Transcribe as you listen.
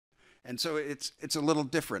And so it's a little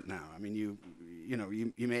different now. I mean,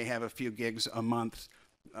 you may have a few gigs a month,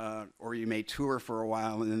 or you may tour for a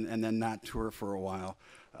while and then not tour for a while.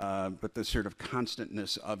 But the sort of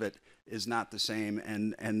constantness of it is not the same.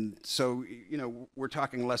 And so, we're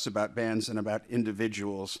talking less about bands and about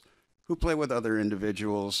individuals who play with other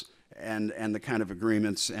individuals and the kind of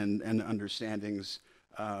agreements and understandings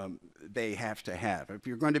they have to have. If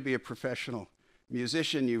you're going to be a professional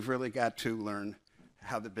musician, you've really got to learn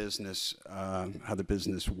how the business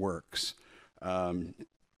works. Donald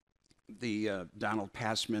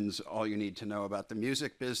Passman's "All You Need to Know About the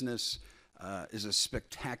Music Business" is a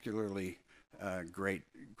spectacularly great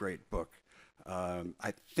book.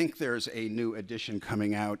 I think there's a new edition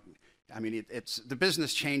coming out. I mean, the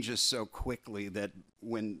business changes so quickly that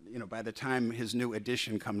by the time his new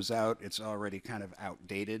edition comes out, it's already kind of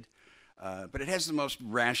outdated. But it has the most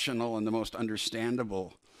rational and the most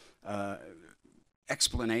understandable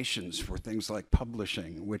explanations for things like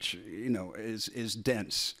publishing, which is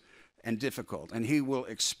dense and difficult. And he will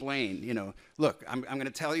explain, look, I'm going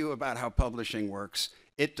to tell you about how publishing works.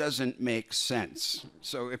 It doesn't make sense.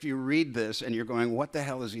 So if you read this and you're going, what the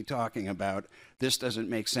hell is he talking about? This doesn't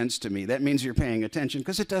make sense to me. That means you're paying attention,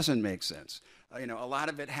 because it doesn't make sense. A lot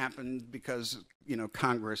of it happened because,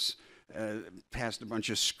 Congress passed a bunch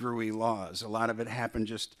of screwy laws. A lot of it happened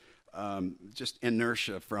just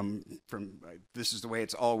inertia from this is the way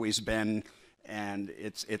it's always been, and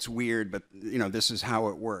it's weird, but this is how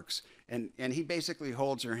it works. And he basically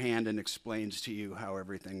holds your hand and explains to you how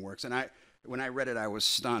everything works. And when I read it, I was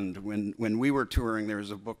stunned. When we were touring, there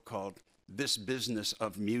was a book called "This Business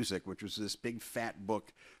of Music," which was this big fat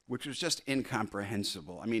book, which was just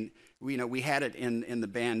incomprehensible. I mean, we had it in the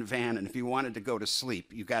band van, and if you wanted to go to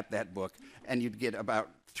sleep, you got that book, and you'd get about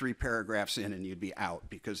 3 paragraphs in, and you'd be out,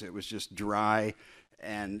 because it was just dry,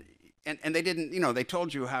 and they didn't, they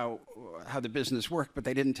told you how the business worked, but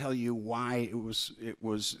they didn't tell you why it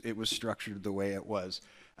was structured the way it was.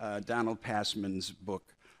 Donald Passman's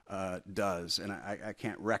book does, and I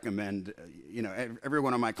can't recommend. Every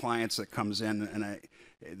one of my clients that comes in and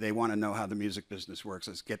they want to know how the music business works,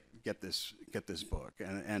 is get this book,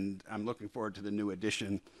 and I'm looking forward to the new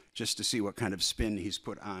edition, just to see what kind of spin he's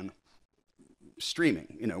put on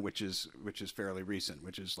streaming, which is fairly recent,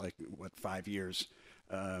 which is like 5 years,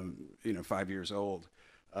 5 years old.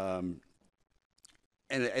 And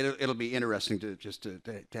it'll be interesting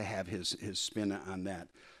to have his spin on that.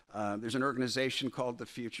 There's an organization called the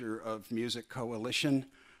Future of Music Coalition.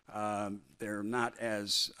 They're not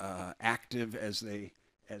as active as they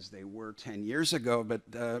were 10 years ago, but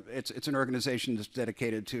it's an organization that's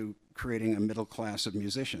dedicated to creating a middle class of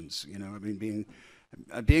musicians. I mean,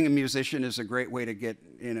 being a musician is a great way to get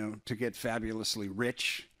fabulously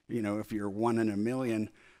rich. If you're one in a million.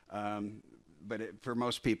 But for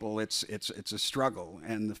most people, it's a struggle,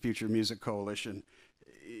 and the Future Music Coalition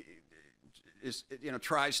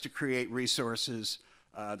tries to create resources.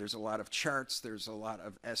 There's a lot of charts. There's a lot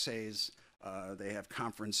of essays. They have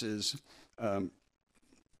conferences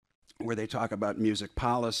where they talk about music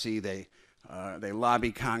policy. They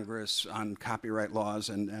lobby Congress on copyright laws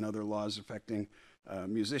and other laws affecting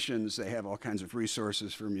musicians. They have all kinds of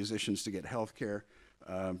resources for musicians to get health care.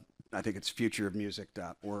 I think it's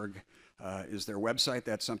futureofmusic.org is their website.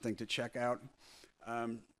 That's something to check out.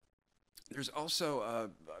 There's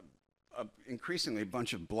also increasingly a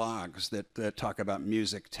bunch of blogs that talk about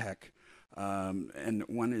music tech. And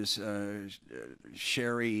one is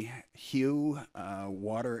Sherry Hugh,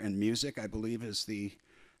 Water and Music, I believe, is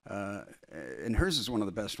and hers is one of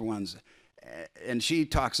the best ones. And she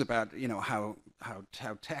talks about,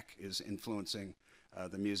 how tech is influencing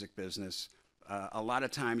the music business. A lot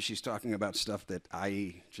of times she's talking about stuff that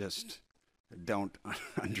I just don't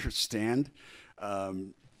understand.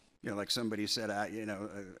 Like somebody said,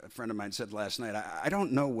 a friend of mine said last night, I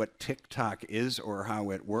don't know what TikTok is or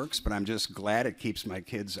how it works, but I'm just glad it keeps my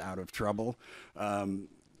kids out of trouble.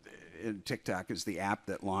 TikTok is the app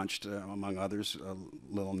that launched, among others,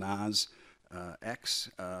 Lil Nas X.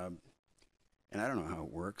 And I don't know how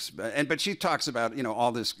it works, but she talks about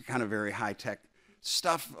all this kind of very high tech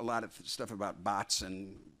stuff, a lot of stuff about bots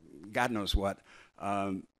and God knows what.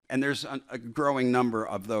 And there's a growing number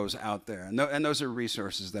of those out there, and those are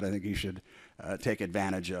resources that I think you should take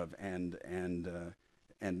advantage of and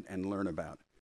learn about.